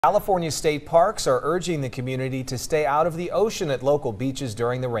California state parks are urging the community to stay out of the ocean at local beaches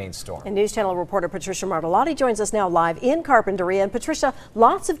during the rainstorm. And News Channel reporter Patricia Martellotti joins us now live in Carpinteria. And Patricia,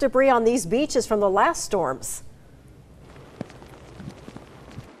 lots of debris on these beaches from the last storms.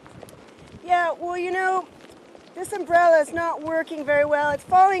 Yeah, well, you know, this umbrella is not working very well. It's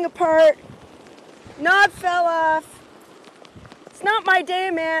falling apart. Knot fell off. It's not my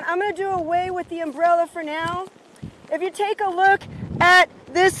day, man. I'm going to do away with the umbrella for now. If you take a look at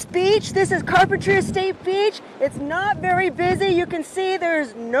this beach, this is Carpinteria State Beach. It's not very busy. You can see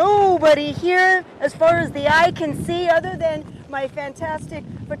there's nobody here as far as the eye can see other than my fantastic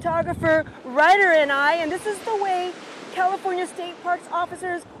photographer, writer, and I. And this is the way California State Parks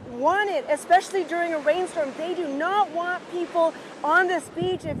officers want it, especially during a rainstorm. They do not want people on this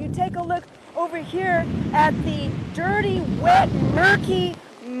beach. If you take a look over here at the dirty, wet, murky,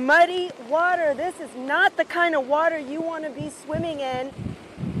 muddy water, this is not the kind of water you want to be swimming in.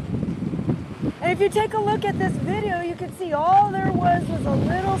 And if you take a look at this video, you can see all there was a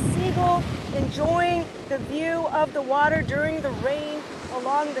little seagull enjoying the view of the water during the rain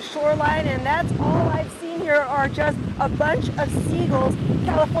along the shoreline, and that's all I've seen here are just a bunch of seagulls.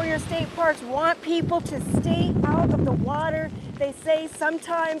 California State Parks want people to stay out of the water. They say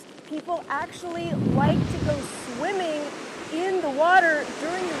sometimes people actually like to go swimming in the water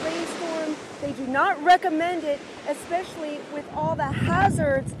during the rainstorm. They do not recommend it, especially with all the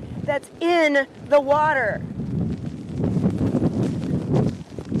hazards that's in the water.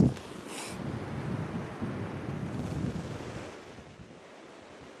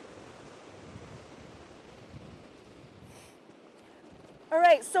 All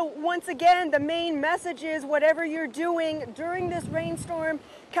right, so once again, the main message is whatever you're doing during this rainstorm,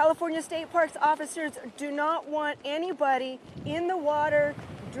 California State Parks officers do not want anybody in the water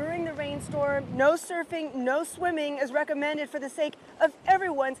during the rainstorm. No surfing, no swimming is recommended for the sake of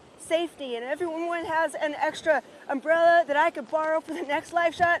everyone's safety. And if everyone has an extra umbrella that I could borrow for the next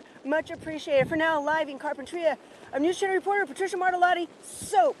live shot, much appreciated. For now, live in Carpinteria, I'm News Channel reporter Patricia Martellotti,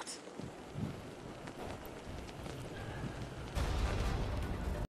 soaked